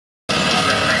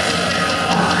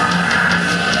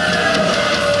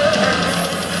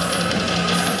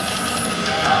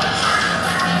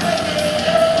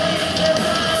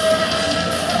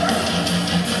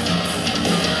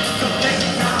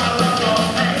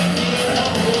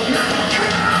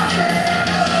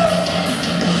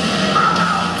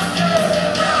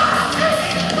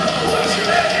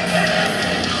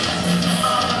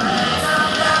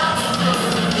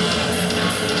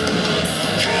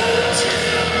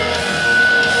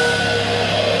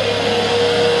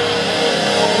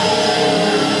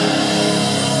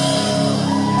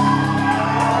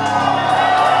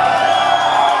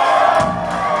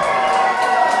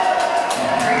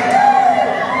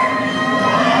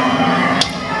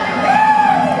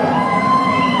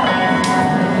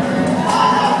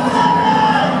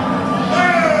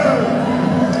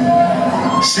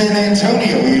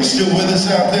still with us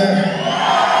out there?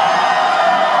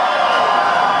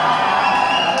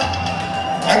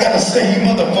 I gotta say, you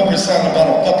motherfuckers sound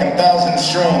about 1,000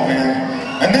 strong, man.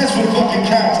 And that's what fucking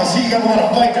counts. I see you got a lot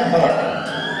of fight in your heart.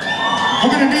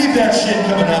 We're gonna need that shit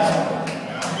coming up.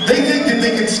 They think that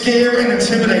they can scare and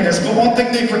intimidate us, but one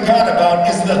thing they forgot about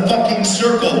is the fucking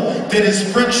circle that is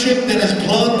friendship, that is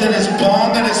blood, that is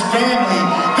bond, that is family,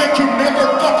 that can never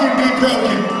fucking be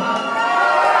broken.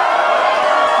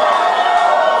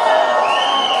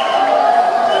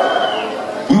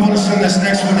 We want to send this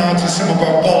next one out to some of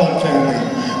our fallen family.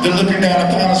 They're looking down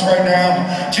upon us right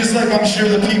now, just like I'm sure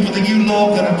the people that you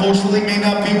love that unfortunately may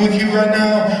not be with you right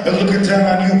now are looking down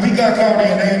on you. We got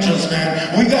guardian angels, man.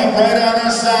 We got right on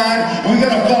our side. We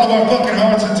gotta follow our fucking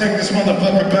hearts and take this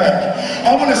motherfucker back.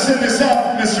 I want to send this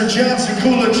out to Mr. Johnson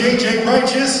Kula, JJ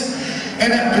Righteous,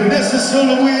 and Vanessa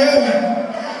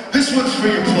Soloio. This one's for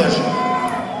your pleasure.